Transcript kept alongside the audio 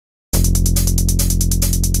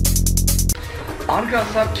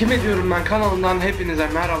Arkadaşlar kime diyorum ben kanalından hepinize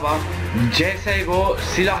merhaba. CSGO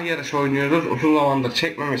silah yarışı oynuyoruz. Uzun zamandır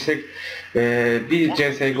çekmemiştik. Bir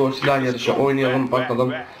CSGO silah yarışı oynayalım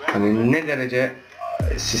bakalım. Hani ne derece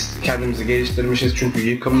siz kendimizi geliştirmişiz, çünkü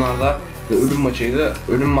yıkımlarda ve ölüm maçıydı.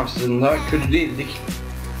 Ölüm maçlarında kötü değildik.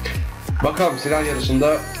 Bakalım silah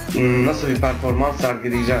yarışında nasıl bir performans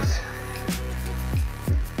sergileyeceğiz.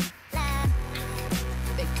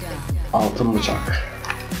 Altın bıçak.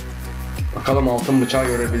 Bakalım altın bıçağı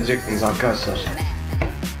görebilecek miyiz arkadaşlar?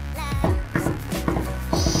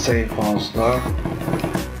 Safe House'da.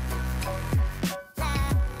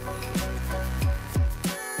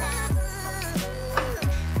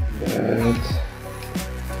 Evet.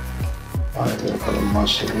 Haydi bakalım,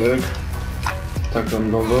 başladık.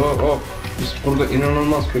 Takım dolu. Of. Biz burada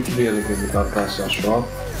inanılmaz kötü bir yere geldik arkadaşlar şu an.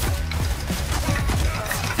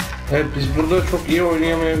 Evet, biz burada çok iyi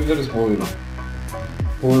oynayamayabiliriz bu oyunu.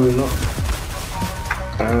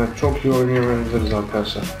 Evet, çok iyi oynayamayabiliriz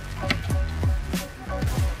arkadaşlar.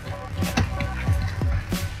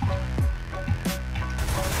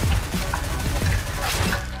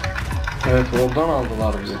 Evet, oradan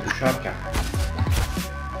aldılar bizi düşerken.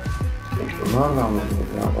 Nereden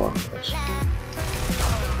aldılar ya bu arkadaş?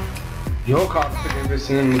 Yok artık,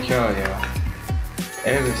 ebesinin nikahı ya.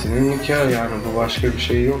 Ebesinin nikahı yani, bu başka bir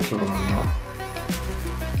şey yok ki bunun ya.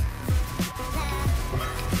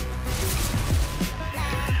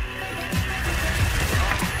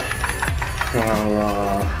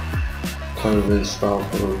 Allah. Tövbe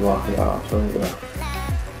estağfurullah ya, tövbe.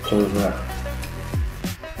 Tövbe.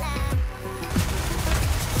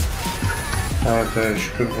 Evet,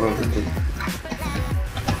 şükür burada değil.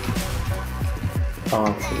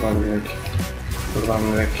 Tamam, şuradan direkt.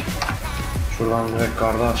 Şuradan direkt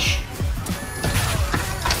kardeş.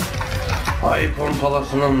 Hay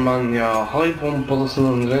pompalasının ben ya. Hay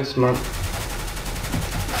pompalasının resmen.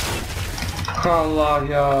 Allah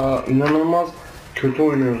ya, inanılmaz kötü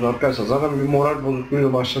oynuyoruz arkadaşlar. Zaten bir moral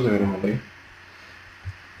bozukluğuyla başladı benim olayım.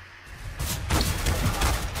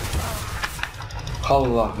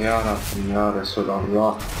 Allah ya Rabbim ya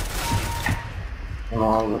Resulallah. Onu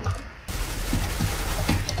aldık.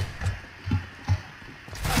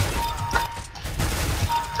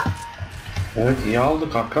 Evet, iyi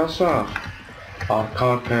aldık arkadaşlar.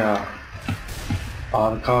 Arka arkaya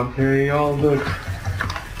iyi aldık.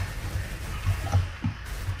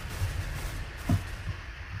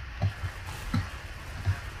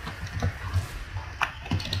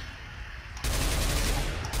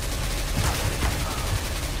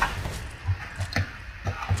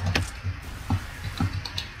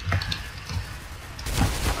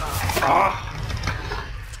 Ah!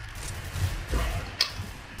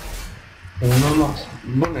 İnanılmaz.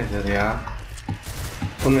 Bu nedir ya?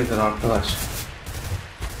 Bu nedir arkadaş?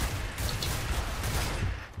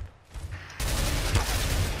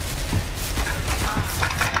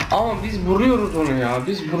 Ama biz vuruyoruz onu ya.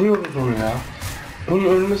 Bunun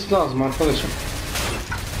ölmesi lazım arkadaşım.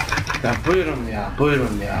 Ya buyurun ya.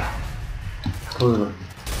 Buyurun.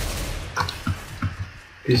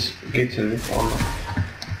 Biz getirdik onu.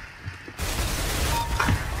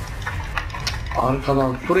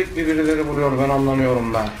 Arkadan sürekli birileri vuruyor, ben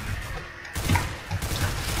anlamıyorum ben.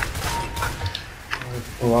 Evet,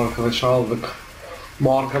 bu arkadaşı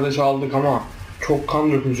aldık ama çok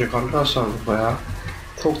kan dökülecek arkadaşlar burada ya.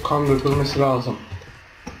 Çok kan dökülmesi lazım.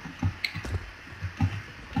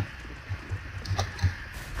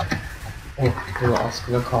 Oh, burada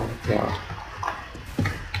askıda kaldık ya.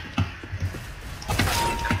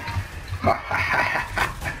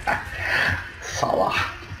 Salak.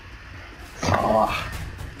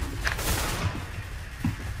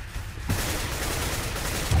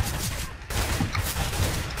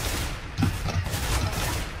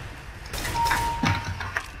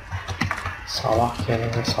 Salak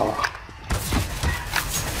yerine salak.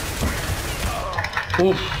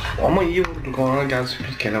 Uf, ama iyi vurduk, ona gelse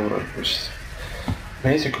bir kere vururmuşuz.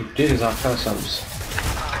 Neyse, kötü değiliz arkadaşlar biz.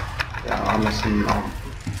 Ya anasından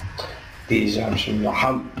diyeceğim şimdi.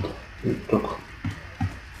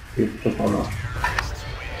 Yuttuk onu.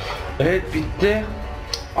 Evet, bitti.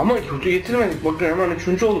 Ama kötü getirmedik. Bakın hemen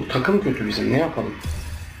 3. olduk. Takım kötü bizim. Ne yapalım?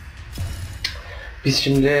 Biz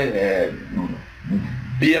şimdi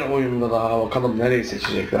bir oyunda daha bakalım nereyi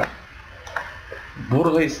seçecekler.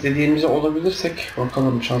 Burada istediğimizi olabilirsek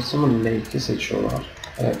bakalım, şansımın lake'i seçiyorlar.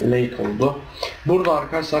 Evet, lake oldu. Burada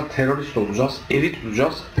arkadaşlar terörist olacağız. Elit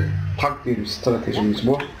olacağız. Taktiğimiz, stratejimiz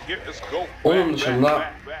bu. Onun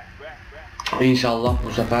dışında İnşallah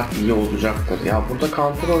bu sefer iyi olacaktır. Ya burada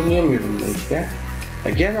counter oynayamıyorum belki.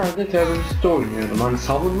 Genelde teröristte oynuyorum. Hani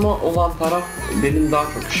savunma olan taraf benim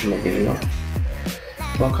daha çok işime geliyor.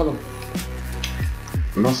 Bakalım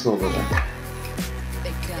nasıl olacak.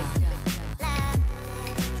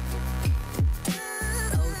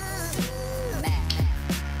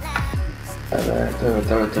 Evet.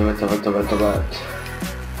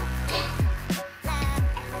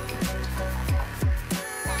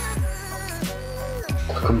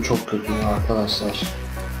 Takım çok kötü arkadaşlar.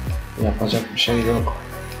 Yapacak bir şey yok.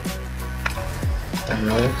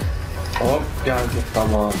 Evet. Hop geldik,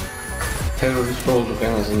 tamam. Terörist olduk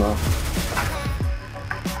en azından.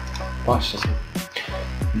 Başlasın.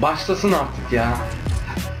 Başlasın artık ya.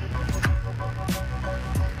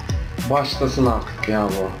 Başlasın artık ya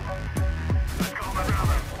bu.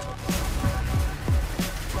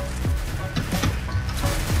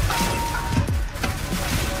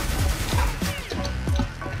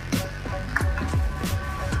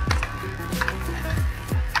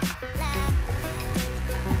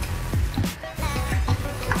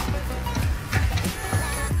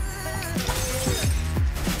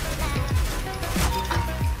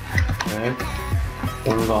 Evet.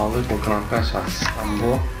 Onu da aldık. Bakın arkadaşlar, sistem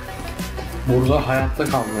bu. Burada hayatta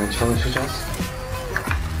kalmaya çalışacağız.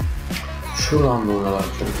 Şuradan doğrular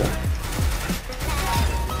çünkü.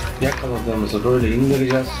 Yakaladığımızı böyle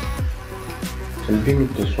indireceğiz. Şimdi bir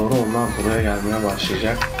müddet sonra onlar buraya gelmeye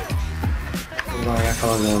başlayacak. Buradan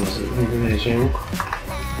yakaladığımızı indireceğim.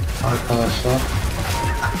 Arkadaşlar.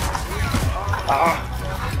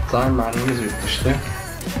 Zaten mermimiz bitmişti.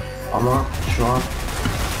 Ama şu an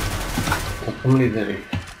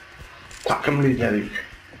takım lideri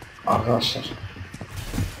arkadaşlar.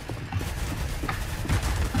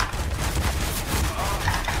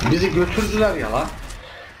 Bizi götürdüler ya lan.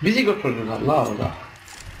 Bizi götürdüler la orada.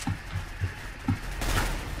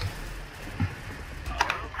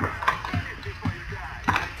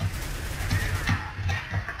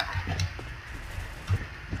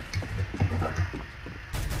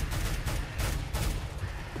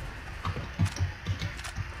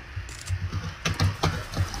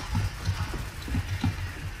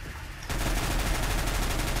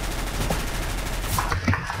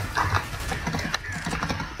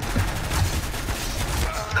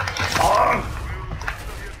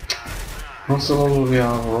 Nasıl olur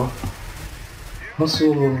ya bu? Nasıl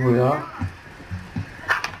olur bu ya?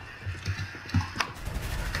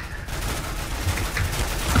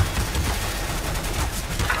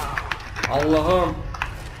 Allah'ım.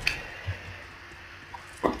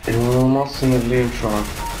 İnanılmaz sinirliyim şu an.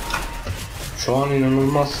 Şu an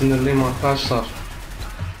inanılmaz sinirliyim arkadaşlar.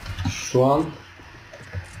 Şu an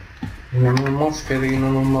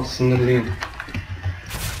inanılmaz sinirliyim.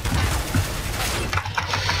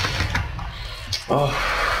 Oh.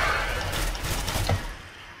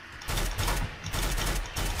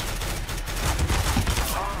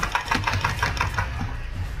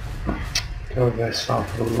 Tövbe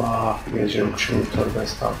estağfurullah. Diyeceğim şimdi, tövbe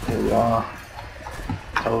estağfurullah.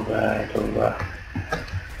 Tövbe.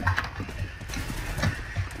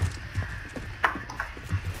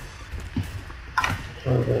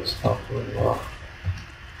 Tövbe estağfurullah.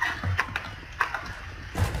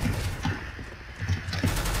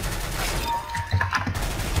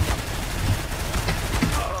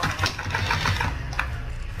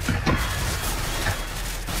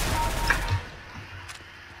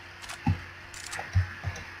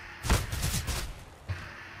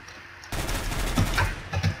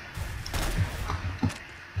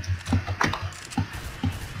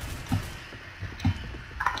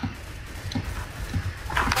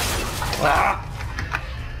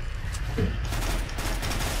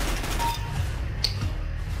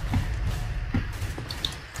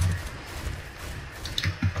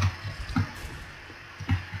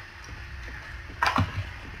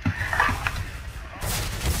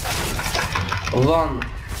 Ulan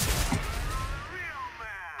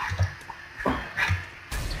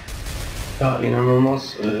ya,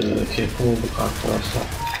 inanılmaz keko olduk arkadaşlar.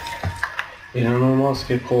 İnanılmaz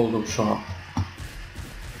keko oldum şu an.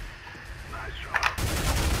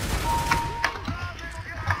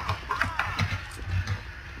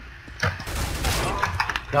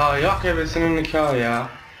 Ya yak hevesinin nikahı ya.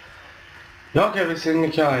 Yak hevesinin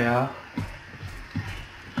nikahı ya.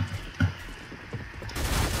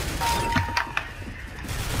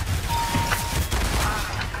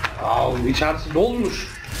 İçerisi dolmuş.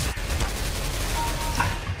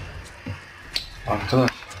 Arkadaş.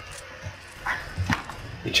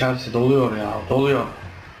 İçerisi doluyor ya, doluyor.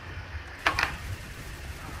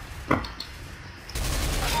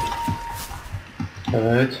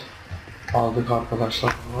 Evet. Aldık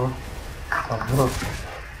arkadaşlar bunu. Tamam.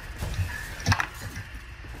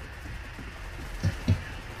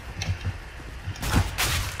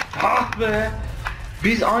 Ah be!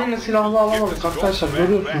 Biz aynı silahla alamadık arkadaşlar,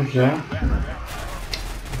 görüyorsunuz ya.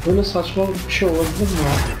 Böyle saçma bir şey olabilir mi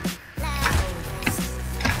ya?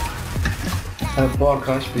 Evet, bu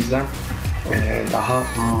arkadaş bizden daha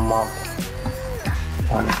mal.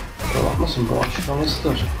 Yani bakmasın, bu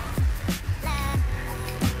açıklamasıdır.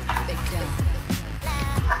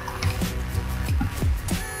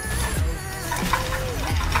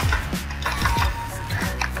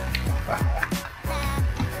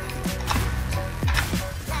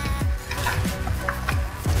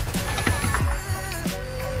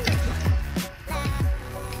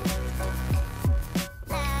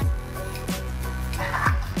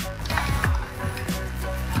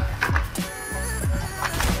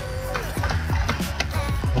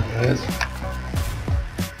 Evet.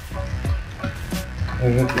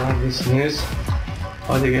 Evet, neredesiniz?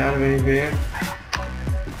 Hadi gel baby.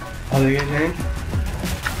 Hadi gelin.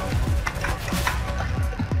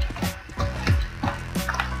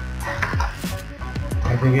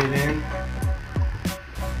 Hadi gelin.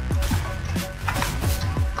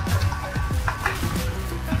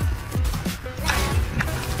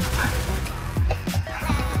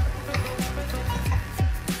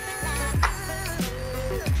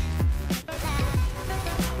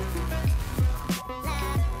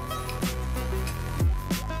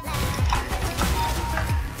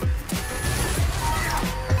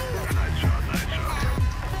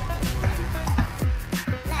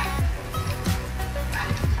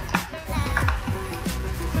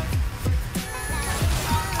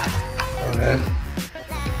 Evet.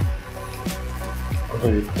 O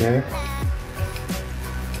da bitti.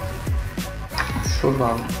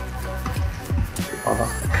 Şuradan adam.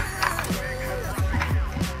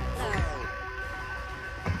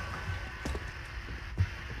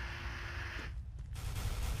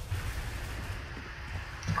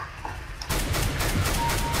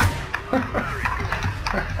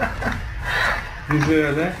 Bizi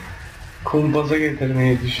öyle kumbaza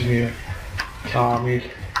getirmeyi düşünüyor. Kamil.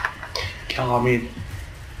 Kamil.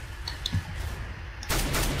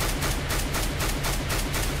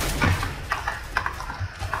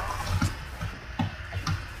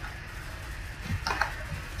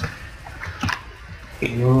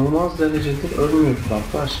 İnanılmaz derecedir ölmüyoruz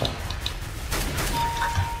arkadaşlar.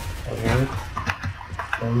 Evet.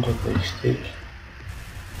 Onu da değiştik.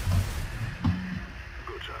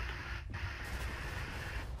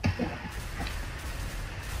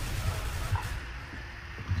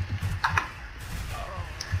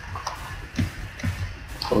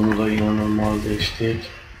 Onu da inanılmaz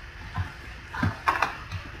değiştik.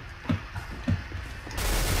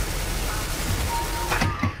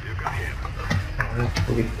 Evet,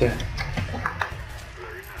 bu bitti.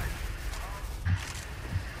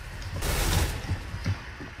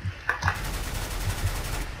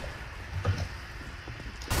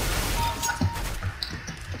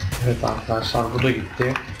 Evet arkadaşlar, bu da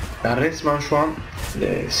gitti. Yani resmen şu an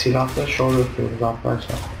silahla şov yapıyoruz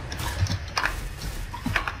arkadaşlar.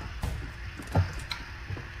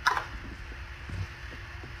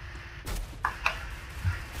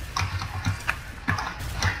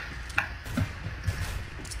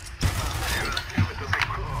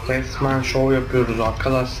 Resmen şov yapıyoruz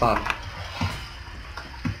arkadaşlar.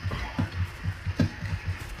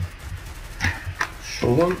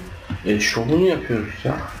 Şovunu yapıyoruz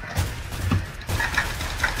ya.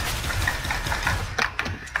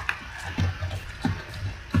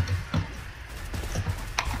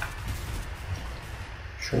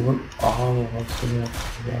 Şovun ağırlaştığını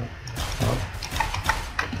yapıyoruz.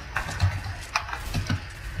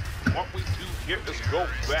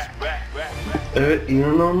 Evet,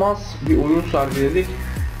 inanılmaz bir oyun sergiledik.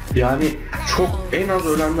 Yani çok en az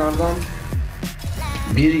ölenlerden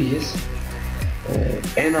biriyiz.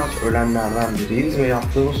 En az ölenlerden biriyiz ve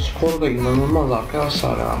yaptığımız skor da inanılmaz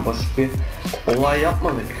arkadaşlar. Yani basit bir olay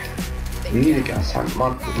yapmadık. Neydik ya, sen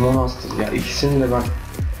Monastir ya, ikisini de ben.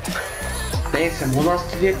 Neyse,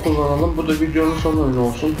 Monastir'e kullanalım. Bu da videonun son oyunu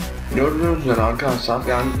olsun. Gördüğünüz üzere arkadaşlar,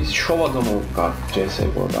 yani biz şov adamı olduk artık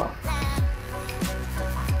CSGO'da.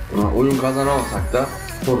 Oyun kazanamasak da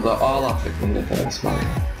burada ağlattık millete resmen.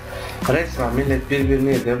 Resmen millet birbirini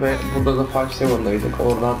yedi ve burada da 5-7'daydık.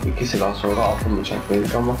 Oradan 2 silah sonra altın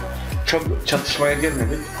bıçaklıydık ama çok çatışmaya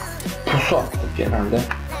girmedik. Pusu attık genelde.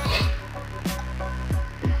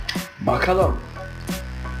 Bakalım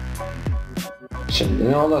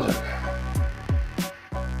şimdi ne olacak?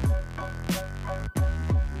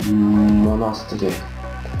 Monastiri.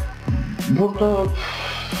 Burada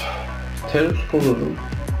terörist olurum.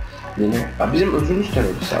 Yine ya, bizim özümüz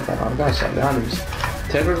terörist zaten arkadaşlar. Yani biz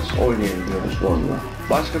terörist oynayabiliyoruz bu oyunda.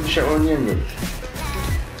 Başka bir şey oynayamıyoruz.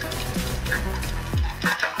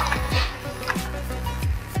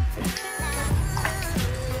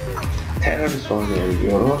 bir sonraya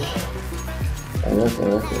gidiyoruz.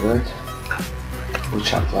 Evet.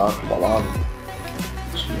 Bıçaklar falan.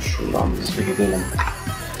 Şimdi şuradan biz bir gidelim.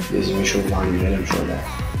 Biz bir şuradan gidelim şöyle.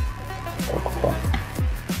 Hoppa.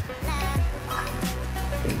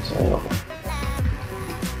 Kimse yok.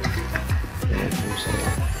 Kimse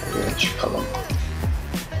yok. Buraya çıkalım.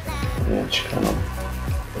 Buraya çıkalım.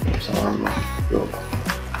 Kimse var mı? Yok.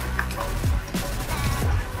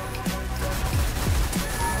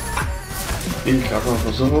 İlk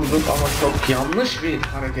adamımızı vurduk ama çok yanlış bir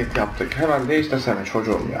hareket yaptık. Hemen değiştirsene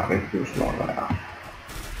çocuğum ya. Bekliyorsun orada ya.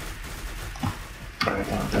 Evet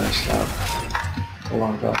arkadaşlar. Bu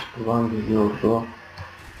arkadaş buradan geliyordu.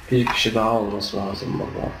 Bir kişi daha olması lazım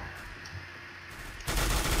burada.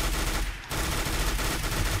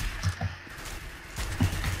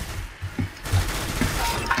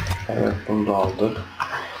 Evet bunu da aldık.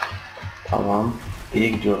 Tamam.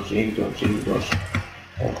 İyi gidiyoruz.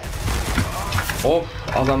 Evet. Of,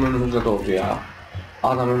 adam önümüzde doğdu ya.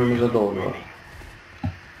 Adam önümüzde doğuyor.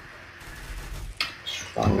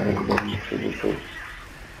 Şuradan nereye gidelim? Şu.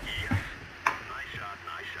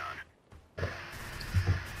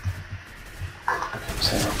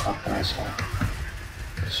 Kimse yok arkadaşlar.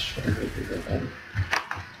 Biz şöyle gidelim.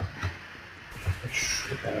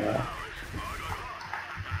 Şuraya.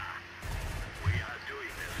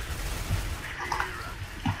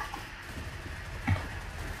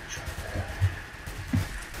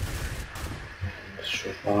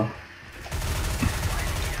 Şurada.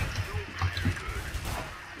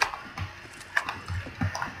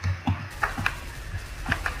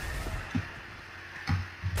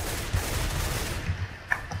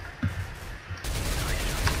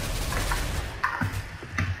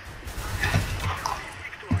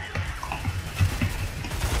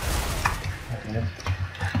 Evet.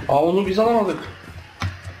 Onu biz alamadık.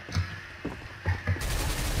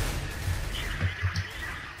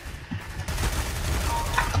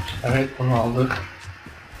 Evet bunu aldık.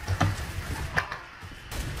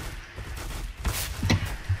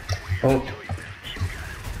 Hop.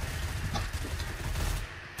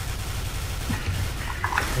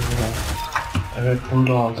 Evet bunu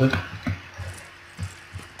da aldık.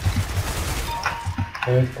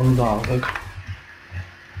 Evet bunu da aldık.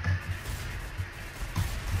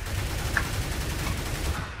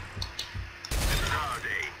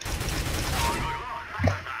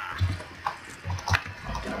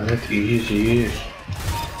 Evet iyiyiz.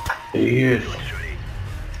 İyiyiz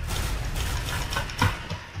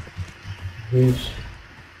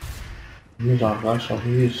arkadaşlar,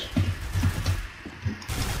 iyiyiz.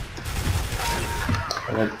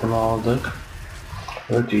 Evet bunu aldık.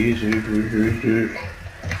 Evet iyiyiz.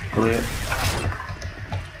 Buraya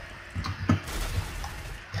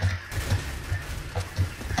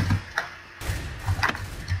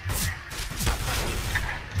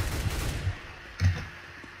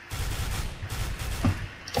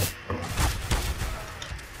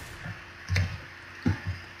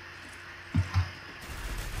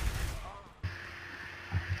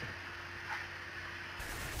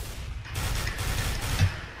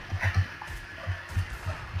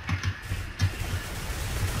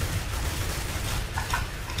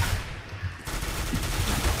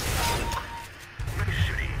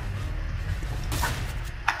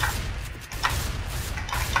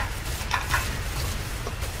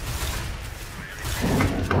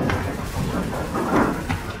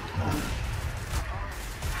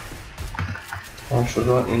ben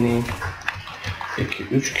şuradan ineyim.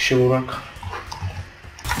 2-3 kişi bırak.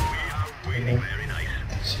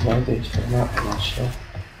 Silah değiştirme arkadaşlar.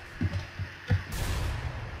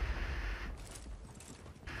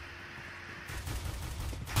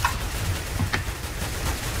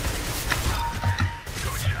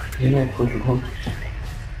 Yine kocaman.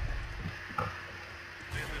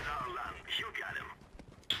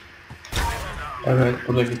 Evet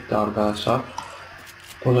bu da gitti arkadaşlar.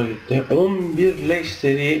 Bu da gitti. 11 leş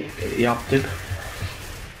seri yaptık.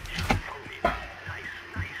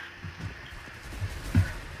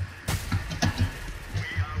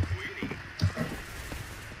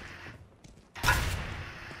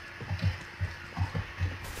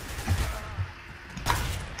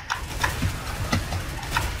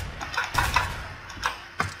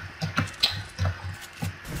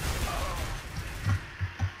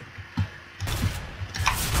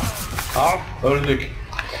 Öldük.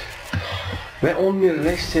 Ve 11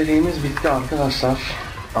 leş serimiz bitti arkadaşlar.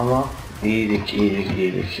 Ama iyiydik.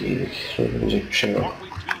 Söylenecek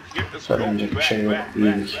bir şey yok.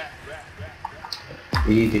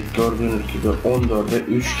 İyiydik. Gördüğünüz gibi 14'e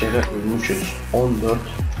 3 kere ölmüşüz. 14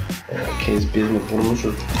 kez birini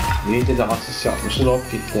vurmuşuz. 7 de asist yapmışız.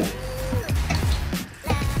 Hop gitti.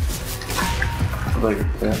 Bu da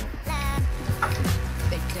gitti.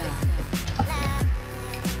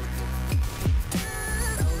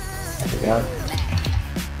 Gel.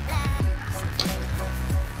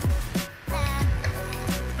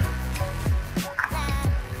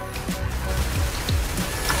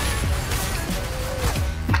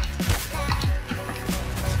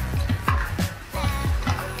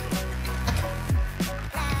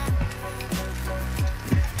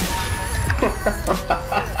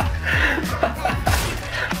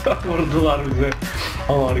 Vurdular bize.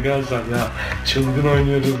 Ama arkadaşlar ya, çılgın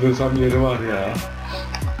oynuyoruz desem yeri var ya.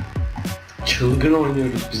 Çılgın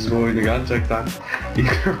oynuyoruz biz bu oyunu gerçekten.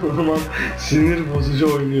 İnanılmaz sinir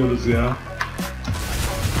bozucu oynuyoruz ya.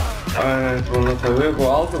 Evet, bunu tabii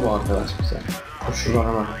bu aldı bu arkadaş bize. Şuradan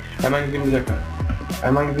hemen. Hemen gideyim bir dakika.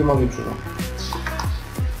 Hemen gideyim alayım şuradan.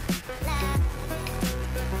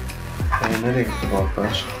 Nereye gitti bu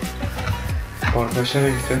arkadaş? Bu arkadaş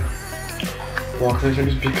nereye gitti? Bu arkadaşa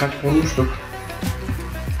biz birkaç bulmuştuk.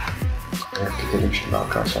 Evet, gidelim şimdi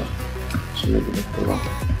arkadaşlar. Şimdi gidip buradan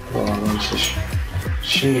geçiş.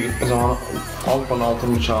 Şimdi gitme zamanı. Alpan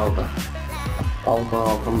altımı çaldı. Alpan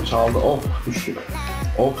altımı çaldı. Of düştük.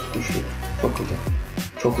 Of düştük. Çok kötü.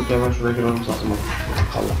 Çok kötü, hemen şuraya girmemiz lazım.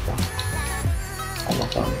 Allah'tan.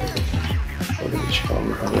 Allah'tan. Şöyle bir çıkalım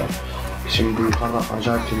yukarıya. Şimdi bu yukarıdan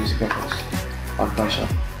acayip temizlik yaparız. Arkadaşlar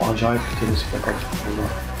acayip bir temizlik yaparız burada.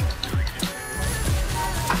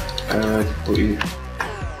 Evet, bu iyi.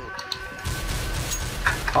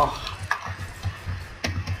 Ah.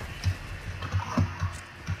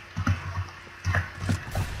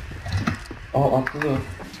 Atladı.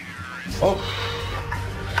 Of.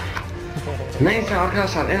 Neyse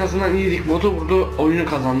arkadaşlar, en azından iyiydik. Botu vurdu, oyunu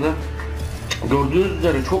kazandı. Gördüğünüz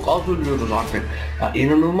üzere çok az ölüyoruz artık. Ya,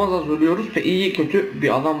 inanılmaz az ölüyoruz ve iyi kötü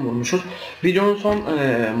bir adam vurmuşuz. Videonun son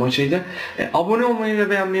maçıydı. Abone olmayı ve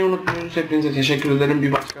beğenmeyi unutmayın. Hepinize teşekkür ederim.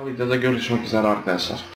 Bir başka videoda görüşmek üzere arkadaşlar.